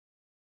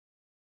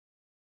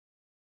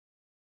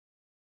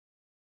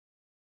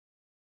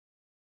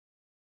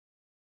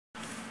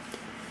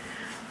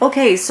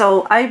Okay,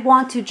 so I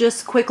want to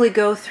just quickly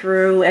go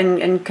through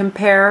and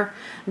compare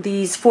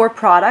these 4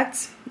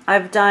 products.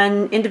 I've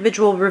done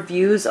individual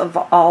reviews of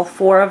all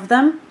 4 of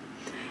them,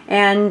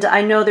 and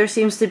I know there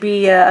seems to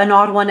be an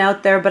odd one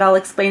out there, but I'll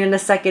explain in a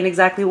second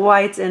exactly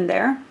why it's in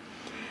there.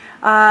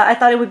 I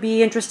thought it would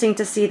be interesting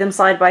to see them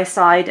side by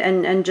side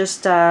and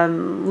just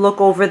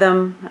look over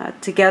them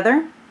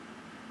together.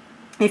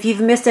 If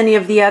you've missed any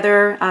of the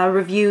other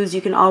reviews,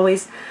 you can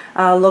always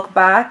look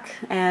back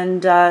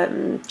and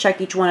check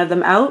each one of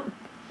them out.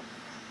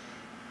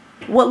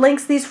 What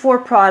links these 4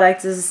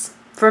 products is,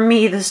 for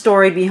me, the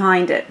story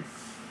behind it.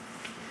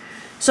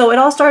 So it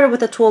all started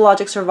with the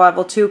Logic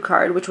Survival 2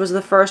 card, which was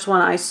the first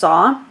one I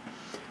saw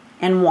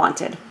and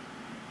wanted.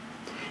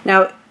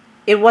 Now,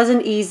 it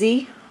wasn't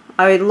easy.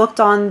 I looked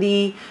on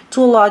the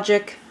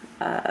Logic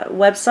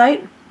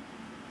website,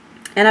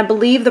 and I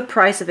believe the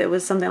price of it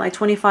was something like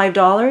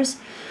 $25.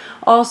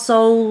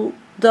 Also,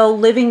 though,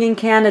 living in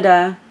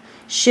Canada,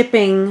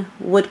 shipping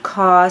would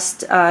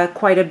cost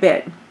quite a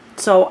bit.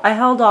 So I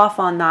held off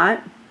on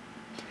that.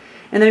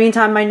 In the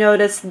meantime, I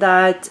noticed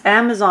that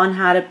Amazon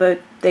had it,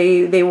 but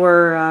they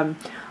were,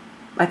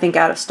 I think,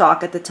 out of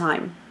stock at the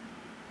time.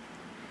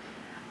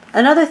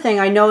 Another thing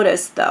I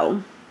noticed,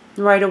 though,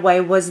 right away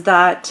was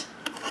that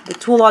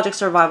the Logic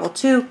Survival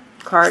 2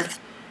 card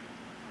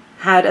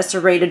had a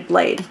serrated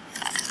blade.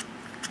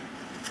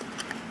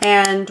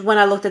 And when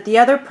I looked at the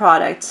other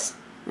products,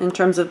 in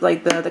terms of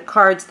like the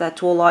cards that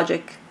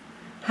Logic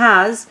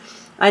has,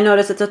 I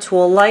noticed that the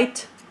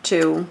Lite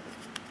 2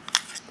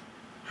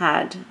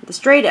 had the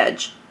straight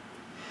edge.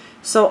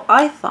 So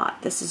I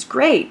thought, this is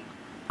great.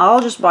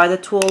 I'll just buy the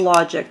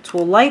Logic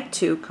Lite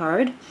 2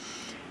 card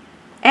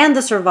and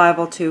the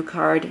Survival 2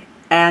 card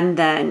and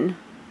then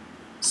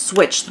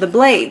switch the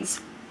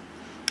blades.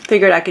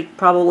 Figured I could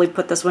probably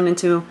put this one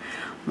into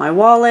my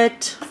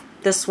wallet,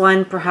 this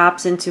one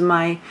perhaps into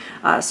my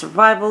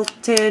survival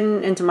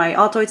tin, into my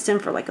Altoids tin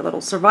for like a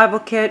little survival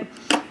kit,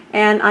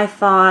 and I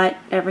thought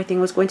everything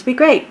was going to be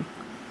great.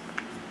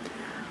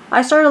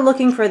 I started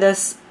looking for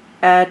this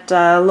at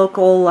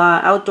local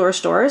outdoor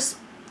stores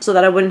so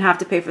that I wouldn't have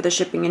to pay for the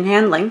shipping and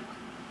handling,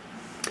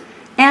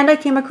 and I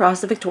came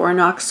across the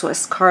Victorinox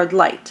Swiss Card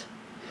Lite.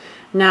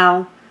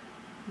 Now,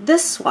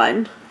 this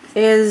one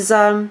is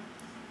a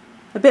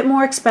bit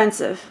more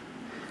expensive.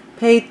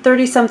 Paid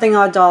 30-something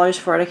odd dollars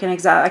for it. I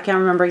can't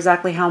remember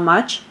exactly how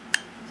much.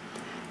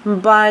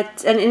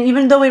 But and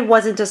even though it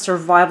wasn't a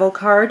survival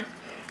card,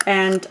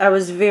 and I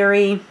was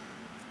very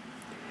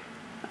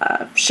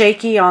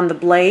shaky on the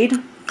blade,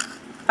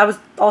 I was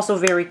also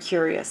very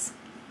curious.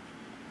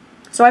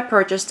 So I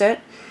purchased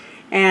it,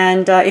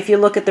 and if you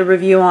look at the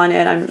review on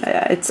it,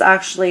 it's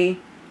actually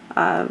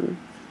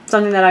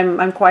something that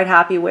I'm quite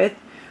happy with.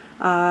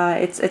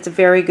 It's a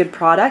very good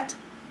product.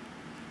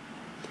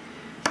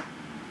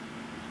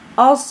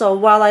 Also,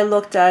 while I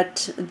looked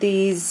at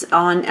these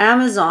on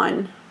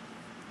Amazon,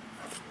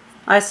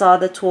 I saw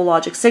the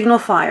Logic Signal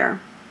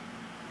Fire.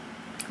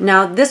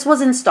 Now, this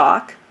was in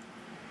stock,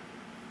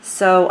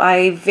 so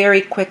I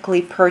very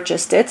quickly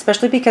purchased it,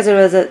 especially because it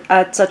was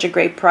at such a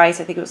great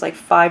price. I think it was like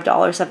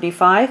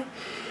 $5.75.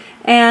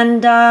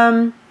 And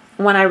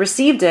when I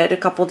received it a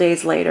couple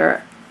days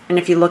later, and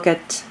if you look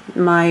at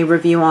my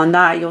review on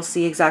that, you'll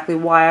see exactly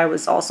why I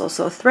was also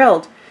so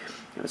thrilled.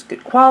 It was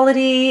good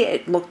quality,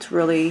 it looked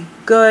really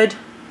good.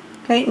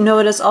 Okay,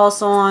 notice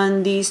also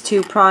on these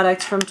 2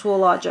 products from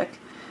Logic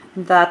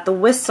that the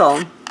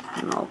whistle,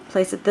 and I'll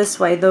place it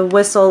this way, the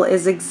whistle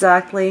is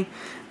exactly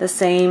the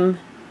same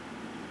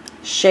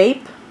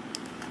shape.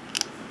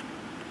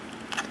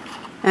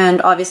 And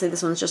obviously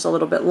this one's just a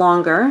little bit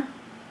longer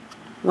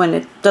when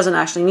it doesn't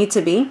actually need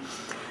to be.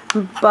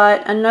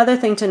 But another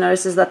thing to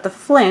notice is that the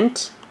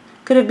flint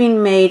could have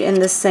been made in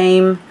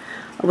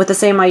with the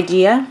same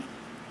idea.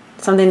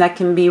 Something that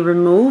can be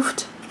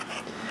removed,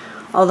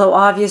 although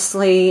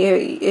obviously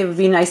it would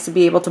be nice to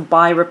be able to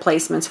buy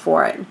replacements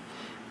for it.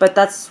 But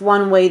that's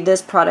one way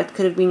this product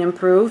could have been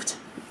improved,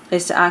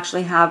 is to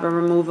actually have a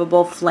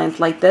removable flint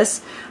like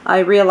this. I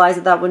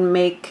realized that would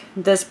make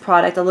this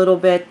product a little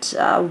bit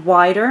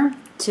wider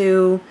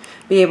to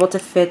be able to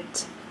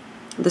fit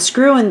the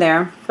screw in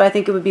there, but I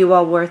think it would be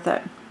well worth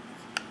it.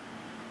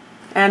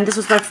 And this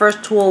was my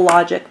first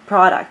Logic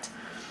product,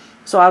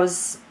 so I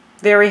was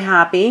very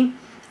happy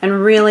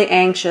and really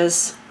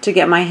anxious to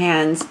get my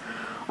hands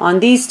on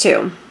these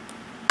 2.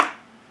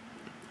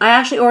 I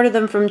actually ordered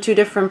them from 2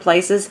 different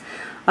places.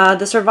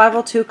 The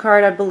Survival 2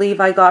 card I believe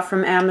I got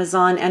from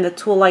Amazon, and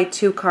the Lite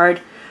 2 card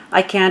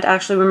I can't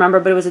actually remember,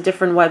 but it was a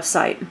different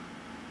website.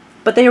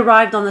 But they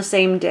arrived on the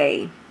same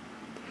day.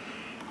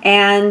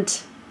 And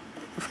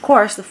of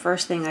course the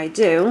first thing I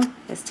do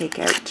is take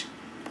out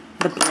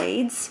the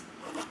blades.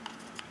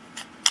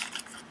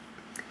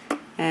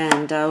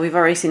 And we've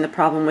already seen the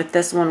problem with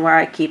this one where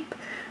I keep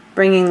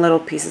bringing little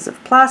pieces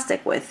of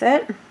plastic with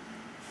it.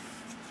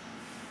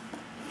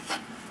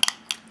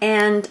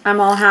 And I'm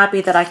all happy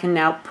that I can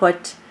now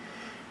put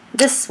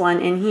this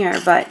one in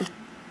here, but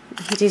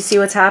do you see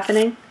what's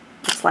happening?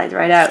 It slides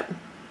right out.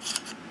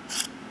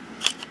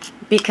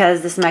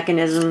 because this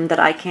mechanism that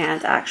I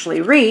can't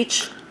actually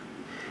reach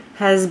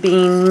has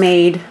been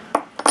made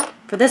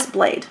for this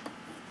blade,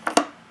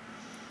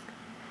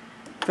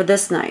 for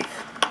this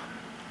knife.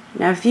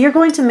 Now if you're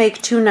going to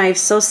make two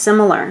knives so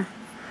similar,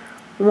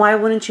 why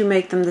wouldn't you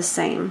make them the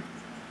same?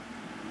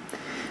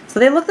 So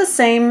they look the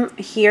same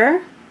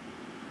here.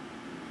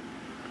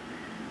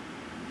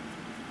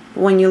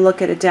 When you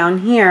look at it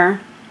down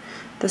here,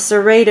 the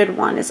serrated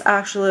one is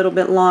actually a little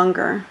bit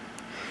longer,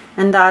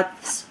 and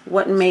that's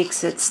what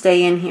makes it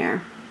stay in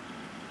here.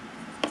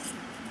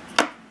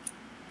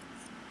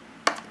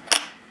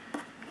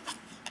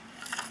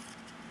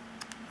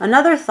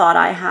 Another thought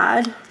I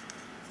had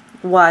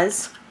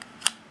was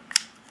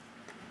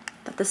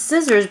that the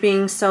scissors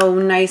being so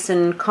nice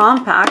and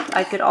compact,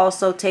 I could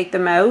also take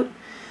them out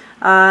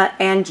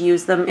and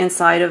use them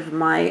inside of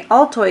my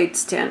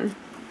Altoids tin.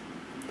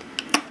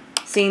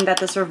 Seeing that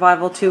the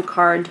Survival 2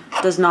 card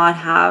does not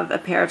have a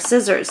pair of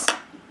scissors.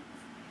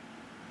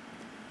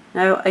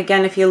 Now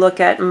again, if you look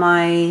at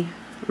my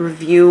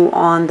review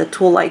on the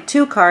Tool Lite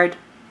 2 card,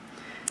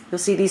 you'll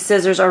see these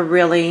scissors are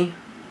really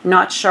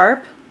not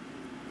sharp.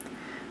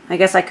 I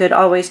guess I could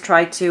always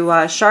try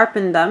to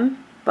sharpen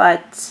them,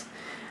 but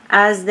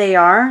as they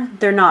are,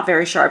 they're not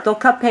very sharp. They'll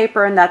cut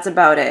paper and that's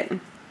about it.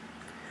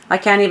 I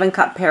can't even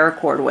cut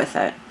paracord with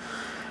it,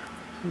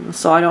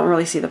 so I don't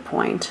really see the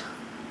point.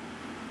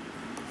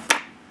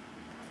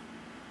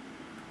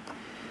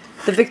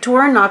 The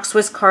Victorinox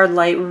Swiss Card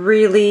Lite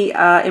really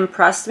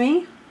impressed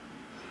me.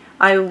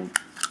 I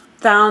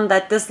found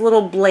that this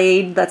little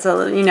blade that's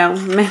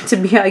meant to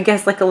be, I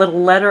guess, like a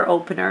little letter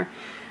opener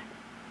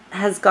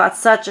has got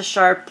such a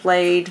sharp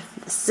blade.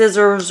 The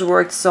scissors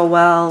worked so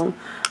well.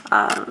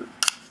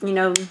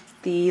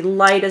 The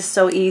light is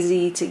so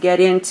easy to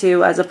get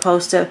into as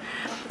opposed to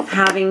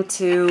having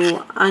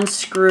to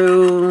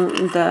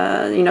unscrew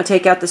the,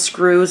 take out the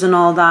screws and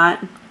all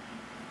that.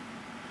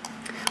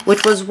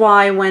 Which was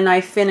why when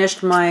I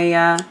finished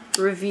my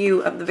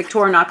review of the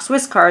Victorinox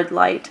Swiss Card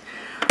Lite,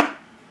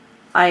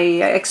 I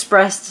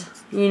expressed,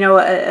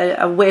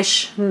 a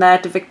wish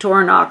that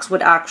Victorinox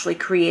would actually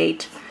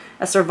create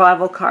a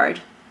survival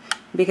card,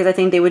 because I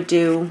think they would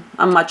do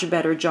a much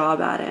better job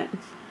at it.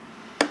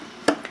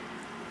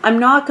 I'm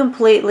not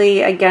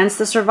completely against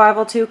the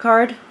Survival 2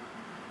 card.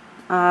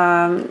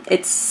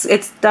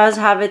 It does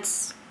have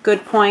its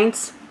good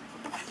points,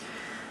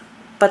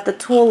 but the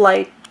Tool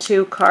Lite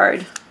 2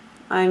 card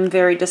I'm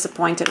very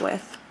disappointed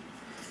with,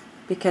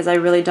 because I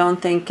really don't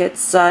think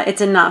it's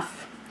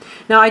enough.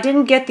 Now I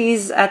didn't get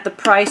these at the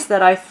price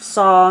that I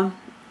saw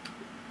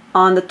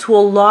on the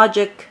Tool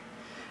Logic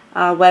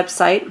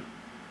website.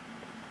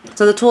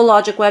 So the Tool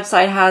Logic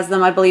website has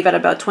them, I believe, at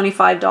about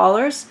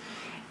 $25,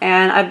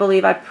 and I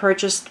believe I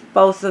purchased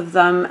both of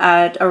them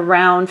at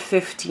around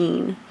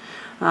 $15.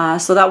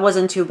 So that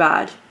wasn't too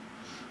bad,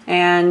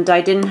 and I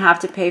didn't have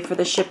to pay for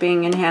the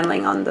shipping and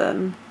handling on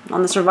the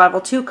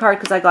Survival 2 card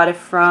because I got it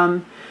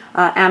from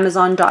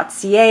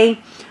Amazon.ca.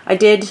 I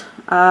did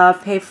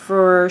pay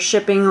for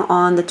shipping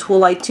on the Tool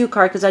Lite 2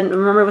 card because I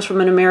remember it was from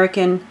an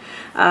American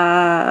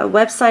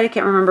website. I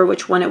can't remember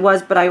which one it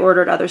was, but I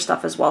ordered other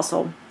stuff as well,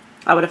 so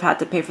I would have had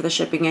to pay for the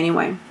shipping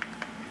anyway.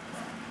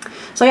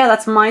 So yeah,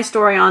 that's my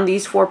story on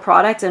these 4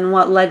 products and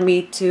what led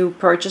me to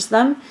purchase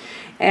them.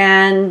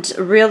 And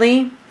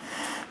really,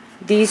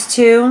 these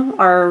 2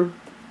 are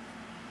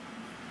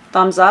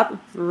thumbs up,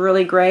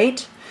 really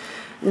great.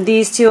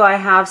 These 2 I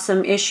have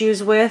some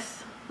issues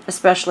with,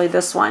 especially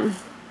this one.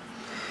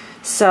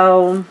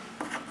 So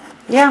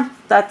yeah,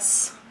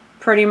 that's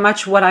pretty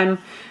much what I'm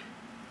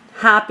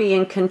happy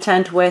and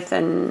content with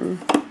and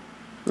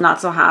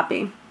not so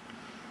happy.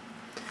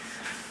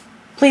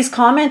 Please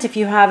comment if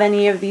you have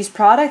any of these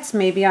products.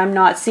 Maybe I'm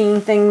not seeing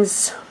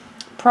things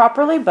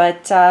properly,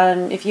 but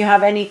if you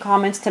have any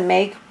comments to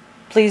make,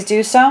 please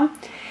do so.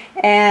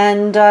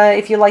 And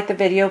if you like the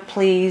video,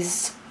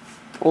 please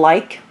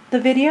like the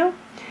video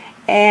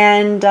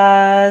and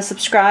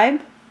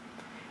subscribe.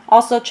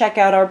 Also check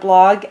out our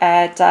blog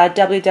at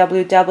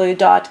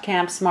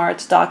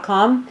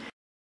www.campsmarts.com.